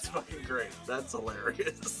 Oh, that's fucking great. That's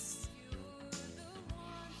hilarious.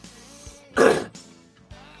 The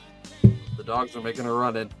dogs are making a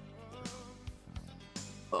run in.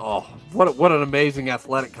 Oh, what an amazing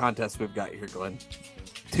athletic contest we've got here, Glenn.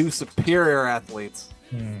 Two superior athletes.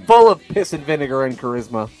 Full of piss and vinegar and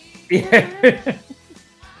charisma. Yeah.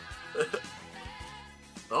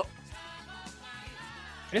 Oh.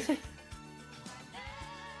 Is it?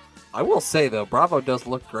 I will say, though, Bravo does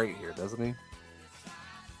look great here, doesn't he?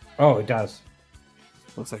 Oh, it does.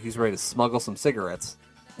 Looks like he's ready to smuggle some cigarettes.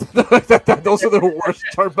 Those are the worst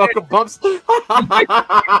turnbuckle bumps.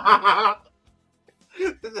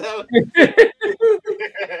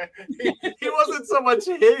 He wasn't so much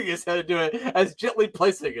hitting his head to it as gently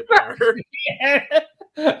placing it there.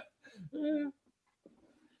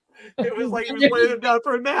 It was like he was laying him down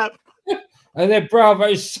for a nap. And then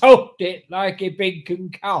Bravo sold it like he'd been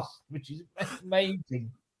concussed, which is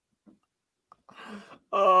amazing.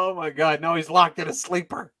 Oh my god, no, he's locked in a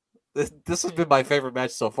sleeper. This has been my favorite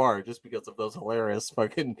match so far, just because of those hilarious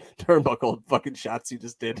fucking turnbuckle fucking shots he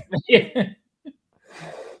just did. Yeah.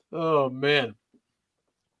 Oh man.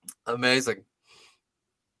 Amazing.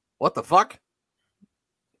 What the fuck?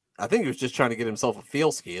 I think he was just trying to get himself a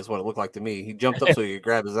feel ski, is what it looked like to me. He jumped up so he could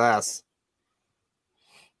grab his ass.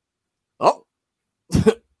 Oh.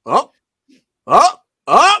 Oh. Oh.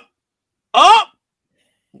 Oh. Oh.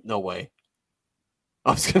 No way.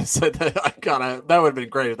 I was gonna say that that would have been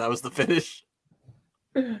great if that was the finish.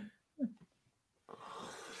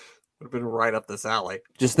 have been right up this alley.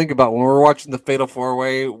 Just think about when we're watching the Fatal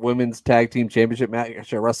 4-Way Women's Tag Team Championship match at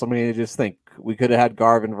WrestleMania. Just think, we could have had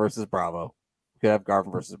Garvin versus Bravo. We could have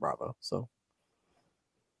Garvin versus Bravo. So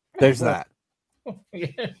there's that.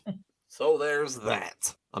 Yeah. So there's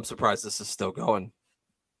that. I'm surprised this is still going.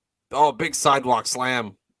 Oh, big sidewalk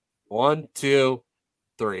slam. 1, 2,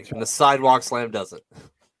 3. And the sidewalk slam does it.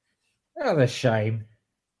 Oh, a shame.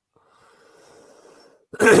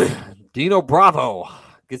 Dino Bravo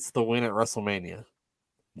gets the win at WrestleMania.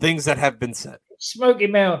 Things that have been said. Smoky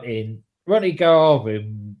Mountain, Ronnie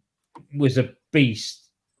Garvin was a beast.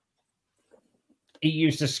 He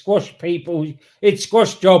used to squash people. He'd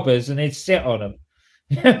squash jobbers and he'd sit on them.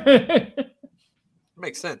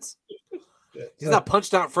 Makes sense. He's not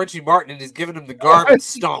punched out Frenchie Martin and he's giving him the Garvin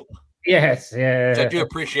stomp. Yes, yeah. Which I do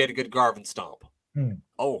appreciate a good Garvin stomp. Hmm.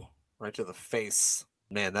 Oh, right to the face.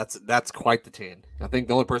 Man, that's quite the tan. I think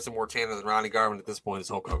the only person more tanner than Ronnie Garvin at this point is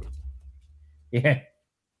Hulk Hogan. Yeah.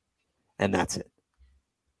 And that's it.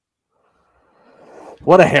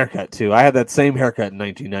 What a haircut, too. I had that same haircut in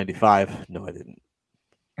 1995. No, I didn't.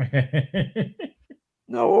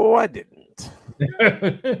 No, I didn't.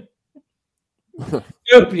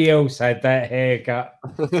 Nobody else had that haircut.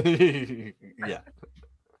 Yeah.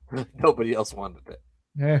 Nobody else wanted it.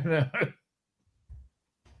 No.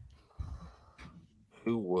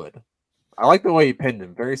 Who would? I like the way he pinned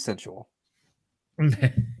him. Very sensual. It's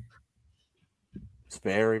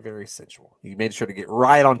very, very sensual. He made sure to get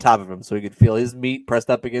right on top of him so he could feel his meat pressed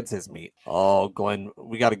up against his meat. Oh, Glenn,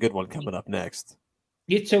 we got a good one coming up next.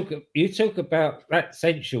 You talk about that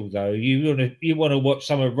sensual though. You want to watch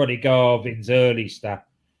some of Ronnie Garvin's early stuff,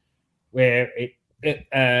 where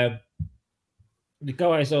the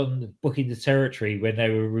guys on Booking the Territory when they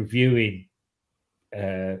were reviewing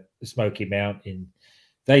the Smoky Mountain,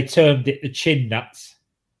 they termed it the chin nuts.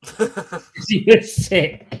 He was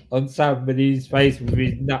sit on somebody's face with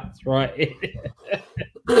his nuts right in.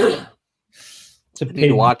 I need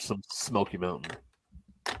to watch some Smoky Mountain.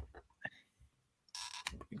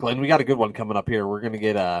 Glenn, we got a good one coming up here. We're gonna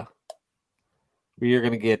get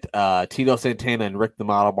Tito Santana and Rick the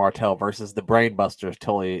Model Martel versus the Brainbusters,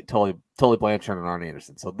 Tully Blanchard and Arn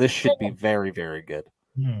Anderson. So this should be very, very good.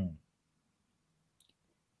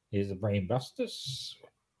 Here's the Brainbusters.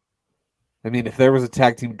 I mean, if there was a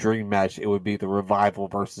tag team dream match, it would be the Revival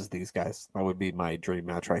versus these guys. That would be my dream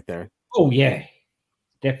match right there. Oh yeah,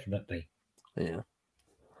 definitely. Yeah.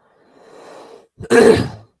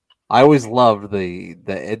 I always loved the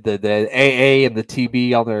AA and the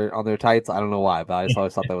TB on their tights. I don't know why, but I just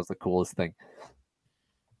always thought that was the coolest thing.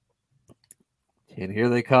 And here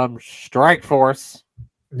they come, Strike Force.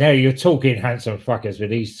 Now you're talking handsome fuckers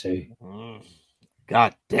with these two.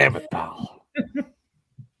 God damn it, pal.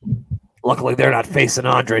 Luckily, they're not facing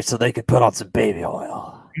Andre, so they could put on some baby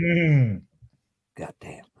oil. God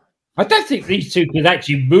damn. I don't think these two could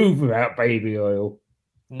actually move without baby oil.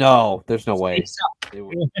 No, there's no way. You're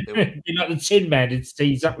not the Tin Man that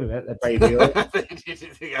stays up without the baby oil.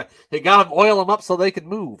 They got them oil them up so they can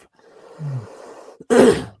move.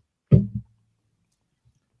 The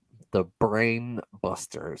Brain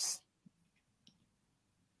Busters.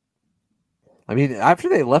 I mean, after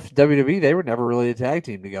they left WWE, they were never really a tag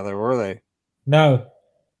team together, were they? No.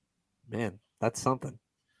 Man, that's something.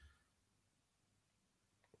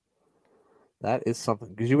 That is something.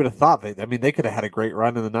 Because you would have thought they could have had a great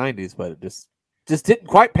run in the 90s, but it just didn't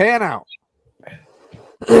quite pan out.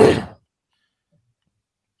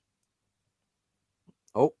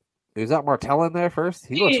 Oh, is that Martel in there first?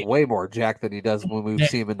 He looks way more jacked than he does when we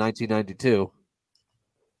see him in 1992.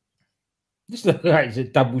 This looks like it's a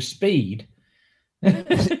double speed.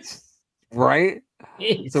 Right?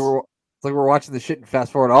 So we're watching the shit and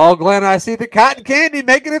fast forward. Oh, Glenn, I see the cotton candy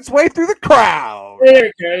making its way through the crowd. There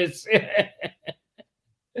it goes.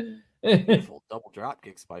 Beautiful double drop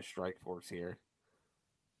kicks by Strike Force here.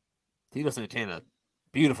 Tito Santana,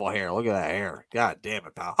 beautiful hair. Look at that hair. God damn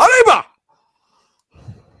it, pal. Arriba!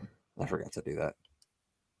 I forgot to do that.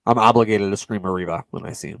 I'm obligated to scream Arriba when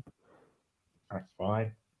I see him. That's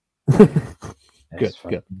fine. Good.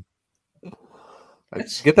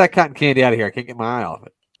 Get that cotton candy out of here. I can't get my eye off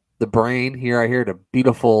it. The Brain here, I hear the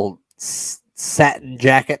beautiful satin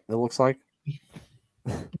jacket, it looks like.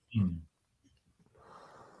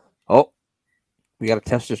 Oh, we got to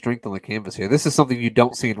test your strength on the canvas here. This is something you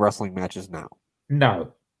don't see in wrestling matches now.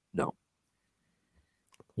 No.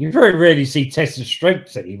 You very rarely see tests of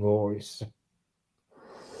strength anymore.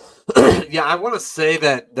 Yeah, I want to say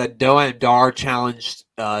that Doan Dar challenged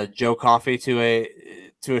Joe Coffey to a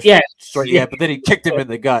straight, yeah, but then he kicked him in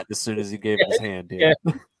the gut as soon as he gave him his hand. Yeah.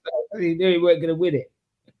 He knew he weren't going to win it.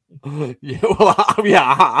 Yeah, well,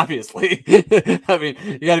 yeah, obviously. I mean,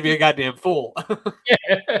 you got to be a goddamn fool.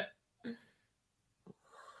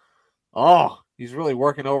 Oh, he's really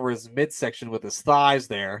working over his midsection with his thighs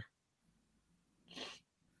there.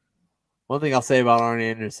 One thing I'll say about Arn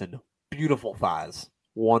Anderson, beautiful thighs.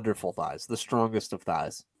 Wonderful thighs. The strongest of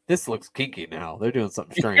thighs. This looks kinky now. They're doing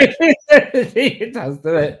something strange. It does,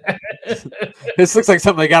 doesn't it? This looks like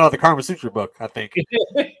something they got out of the Karma Sutra book, I think.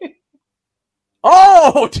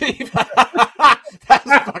 Oh, gee. That's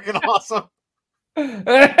fucking awesome.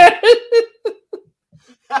 That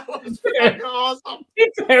was fucking awesome.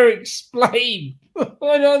 You better explain.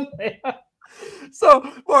 What on there? So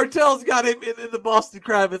Martel's got him in the Boston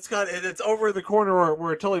Crab. It's over in the corner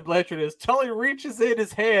where Tully Blanchard is. Tully reaches in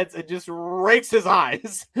his hands and just rakes his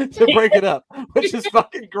eyes to break it up, which is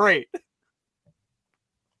fucking great.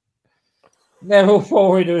 Never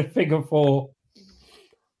forward to a figure four.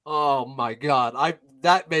 Oh my god.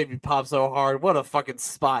 That made me pop so hard. What a fucking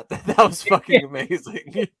spot. That was fucking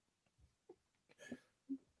amazing.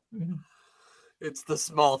 It's the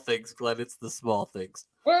small things, Glenn. It's the small things.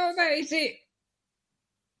 Well, that is it.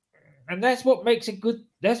 And that's what makes a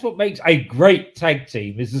great tag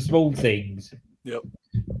team is the small things. Yep.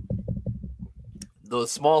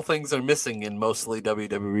 Those small things are missing in mostly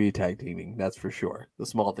WWE tag teaming, that's for sure. The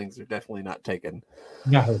small things are definitely not taken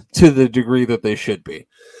to the degree that they should be.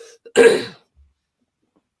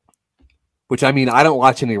 Which, I mean, I don't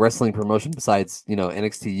watch any wrestling promotion besides,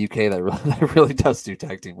 NXT UK that really does do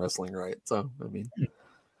tag team wrestling right. So, I mean.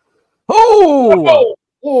 Oh!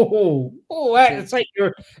 That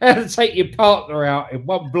to take your partner out in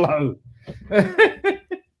one blow.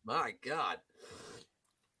 My God.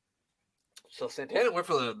 So Santana went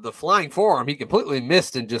for the flying forearm. He completely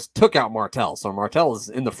missed and just took out Martel. So Martel is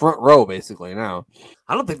in the front row basically now.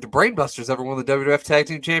 I don't think the Brainbusters ever won the WWF Tag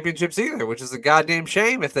Team Championships either, which is a goddamn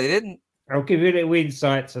shame if they didn't. I'll give you a little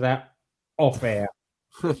insight to that off air.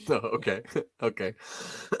 Okay.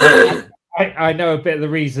 I know a bit of the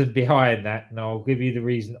reason behind that, and I'll give you the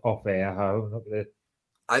reason off air. I'm not gonna...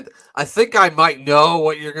 I think I might know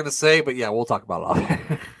what you're going to say, but yeah, we'll talk about it off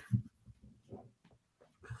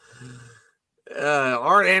air.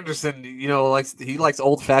 Arn Anderson, he likes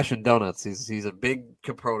old-fashioned donuts. He's a big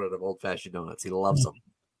component of old-fashioned donuts. He loves them.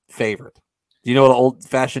 Favorite. Do you know what an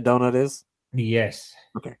old-fashioned donut is? Yes.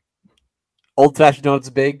 Okay. Old-fashioned donuts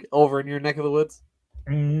big over in your neck of the woods?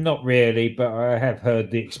 Not really, but I have heard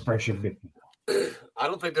the expression. I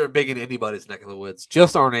don't think they're big in anybody's neck of the woods.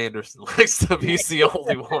 Just Arn Anderson likes them. He's the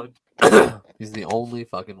only one. He's the only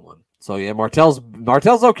fucking one. So yeah, Martel's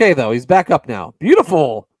okay though. He's back up now.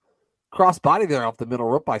 Beautiful crossbody there off the middle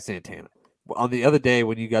rope by Santana. On the other day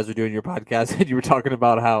when you guys were doing your podcast and you were talking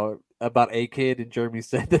about about A Kid and Jeremy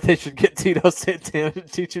said that they should get Tito Santana to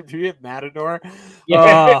teach him to be a matador.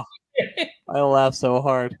 Yeah. I laughed so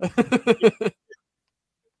hard.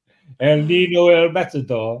 El Nino El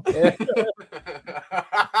Matador.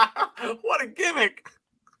 What a gimmick.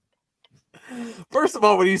 First of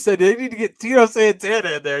all, when you said they need to get Tito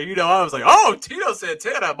Santana in there, I was like, oh, Tito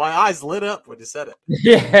Santana. My eyes lit up when you said it.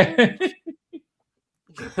 Yeah.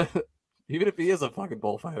 Even if he is a fucking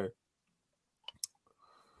bullfighter.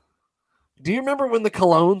 Do you remember when the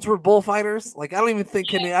Colognes were bullfighters? Like, I don't even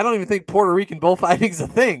think Puerto Rican bullfighting's a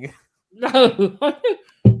thing. No.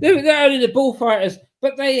 They were not only the bullfighters,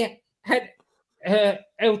 but they had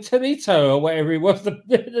El Torito or whatever he was, the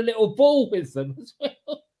little bull with them as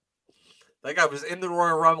well. That guy was in the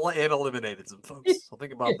Royal Rumble and eliminated some folks. So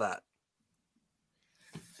think about that.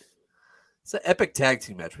 It's an epic tag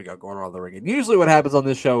team match we got going on in the ring. And usually what happens on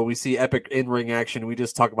this show, when we see epic in-ring action, we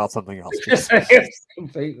just talk about something else.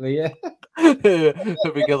 Completely, yeah.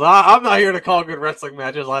 Because I'm not here to call good wrestling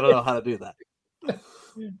matches. I don't know how to do that.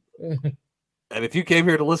 And if you came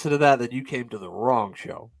here to listen to that, then you came to the wrong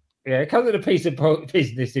show. Yeah, come to the piece of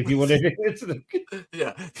business if you want to listen to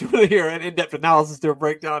Yeah, if you want to hear an in-depth analysis to a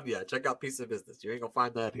breakdown, yeah, check out Piece of Business. You ain't gonna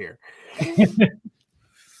find that here.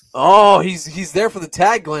 Oh, he's there for the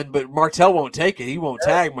tag, Glenn, but Martel won't take it. He won't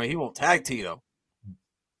tag me. He won't tag Tito.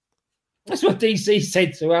 That's what DC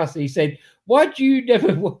said to us. He said, "Why do you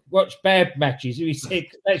never watch bad matches?" We said,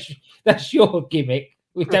 "That's your gimmick.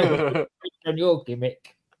 We don't watch on your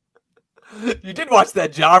gimmick." You did watch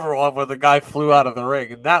that jobber one where the guy flew out of the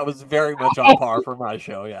ring, and that was very much on par for my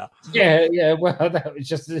show, yeah. Yeah, well, that was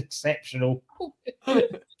just exceptional.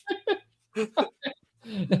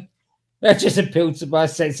 That just appealed to my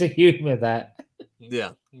sense of humor, that.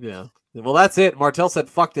 Yeah. Well, that's it. Martel said,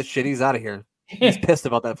 fuck this shit, he's out of here. He's pissed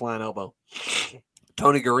about that flying elbow.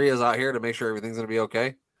 Tony Gurria's out here to make sure everything's going to be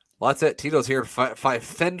okay. Well, that's it. Tito's here to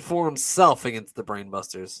fend for himself against the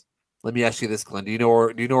Brainbusters. Let me ask you this, Glenn. Do you know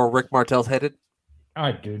where Rick Martel's headed?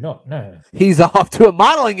 I do not know. He's off to a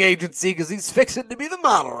modeling agency because he's fixing to be the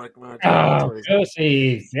model, Rick Martel. Oh, of course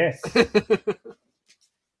he is. Yes.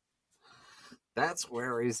 That's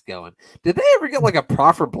where he's going. Did they ever get like a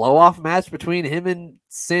proper blow-off match between him and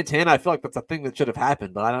Santana? I feel like that's a thing that should have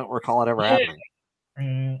happened, but I don't recall it ever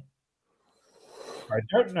happening. I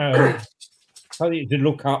don't know. I need to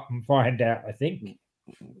look up and find out, I think.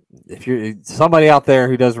 If you're somebody out there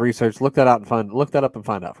who does research, look that up and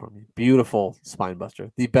find out for me. Beautiful spine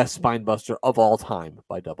buster. The best spine buster of all time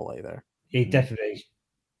by Double A there. He definitely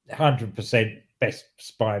 100% best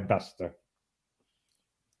spine buster.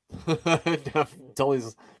 Until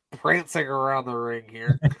he's prancing around the ring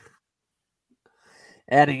here.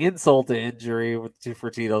 Adding insult to injury for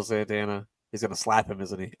Tito Santana. He's going to slap him,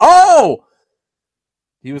 isn't he? Oh!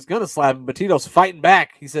 He was going to slap him, but Tito's fighting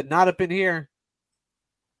back. He said, not up in here.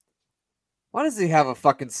 Why does he have a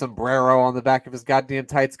fucking sombrero on the back of his goddamn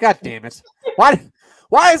tights? God damn it.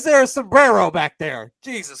 Why is there a sombrero back there?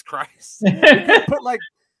 Jesus Christ. Put like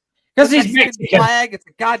because he's Mexican flag. It's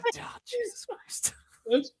a god. Oh, Jesus Christ.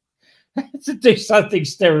 To do something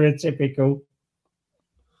stereotypical.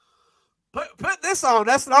 Put this on.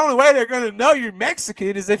 That's the only way they're going to know you're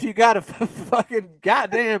Mexican is if you got a fucking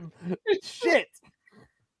goddamn shit.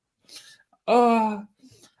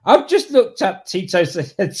 I've just looked up Tito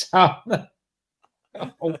Santana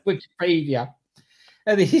on Wikipedia.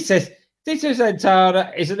 And he says, Tito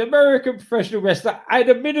Santana is an American professional wrestler and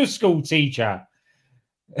a middle school teacher.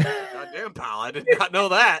 Goddamn, pal. I did not know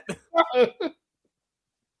that.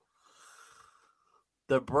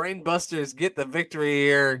 The Brainbusters get the victory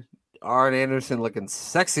here. Arn Anderson looking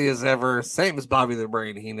sexy as ever. Same as Bobby the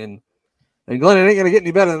Brain Heenan. And Glenn, it ain't going to get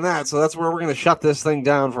any better than that. So that's where we're going to shut this thing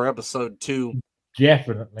down for episode 2.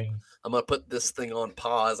 Definitely. I'm going to put this thing on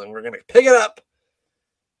pause and we're going to pick it up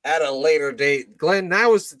at a later date. Glenn,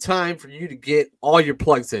 now is the time for you to get all your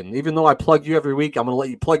plugs in. Even though I plug you every week, I'm going to let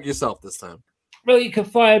you plug yourself this time. Well, you can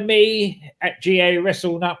find me at GA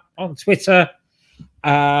WrestleNut on Twitter.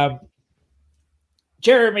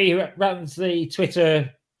 Jeremy runs the Twitter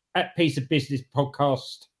at Piece of Business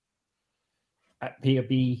Podcast at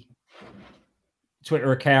POB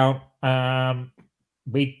Twitter account.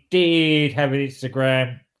 We did have an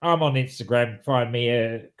Instagram. I'm on Instagram. Find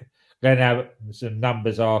me. Going to have some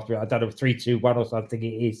numbers after it. I don't know, 321 or something it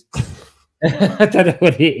is. I don't know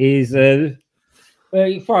what it is. Well,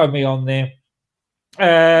 you can find me on there.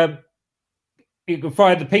 You can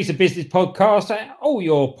find the Piece of Business Podcast at all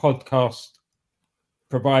your podcast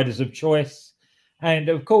providers of choice. And,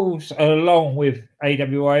 of course, along with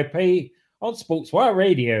AWIP on Sportswire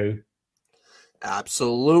Radio.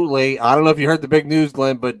 Absolutely. I don't know if you heard the big news,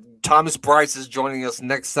 Glenn, but Thomas Bryce is joining us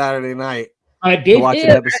next Saturday night. I did to watch an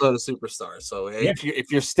episode of Superstar. So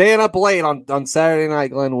if you're staying up late on Saturday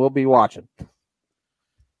night, Glenn, we'll be watching.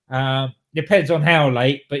 Depends on how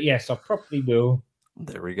late, but yes, I probably will.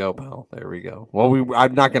 There we go, pal. There we go. Well,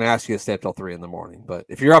 I'm not going to ask you to stay up till 3 a.m, but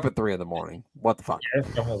if you're up at 3 a.m, what the fuck? Yeah,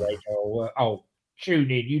 I'll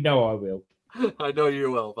tune in. You know I will. I know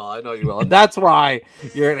you will, pal. I know you will. And that's why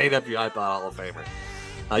you're an AWI Hall of Famer.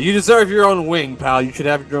 You deserve your own wing, pal. You should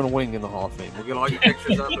have your own wing in the Hall of Fame. We'll get all your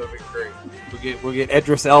pictures up. It'll be great. We'll get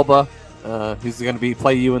Idris Elba, who's going to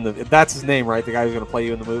play you in the. That's his name, right? The guy who's going to play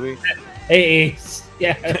you in the movie. It is.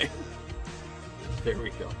 Yeah. There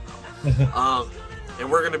we go. And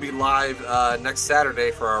we're going to be live next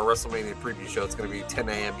Saturday for our WrestleMania preview show. It's going to be 10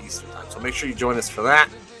 a.m. Eastern time. So make sure you join us for that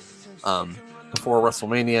before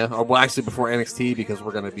WrestleMania, or well, actually before NXT, because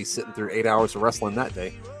we're going to be sitting through 8 hours of wrestling that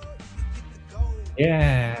day.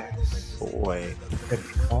 Yeah. Boy.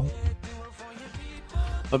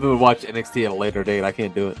 I've been watching NXT at a later date. I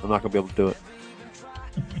can't do it. I'm not going to be able to do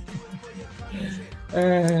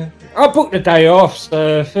it. I'll book the day off,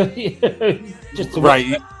 so just to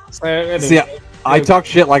right. So, anyway. See, I talk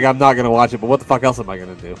shit like I'm not going to watch it, but what the fuck else am I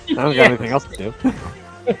going to do? I don't got anything else to do.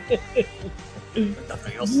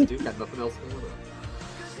 Nothing else to do. Got nothing else to do.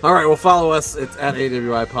 All right, well, follow us. It's at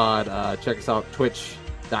AWI Pod. Check us out,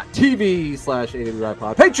 twitch.tv/AWI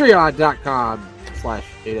Pod,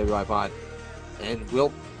 patreon.com/AWI Pod. And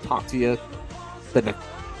we'll talk to you the next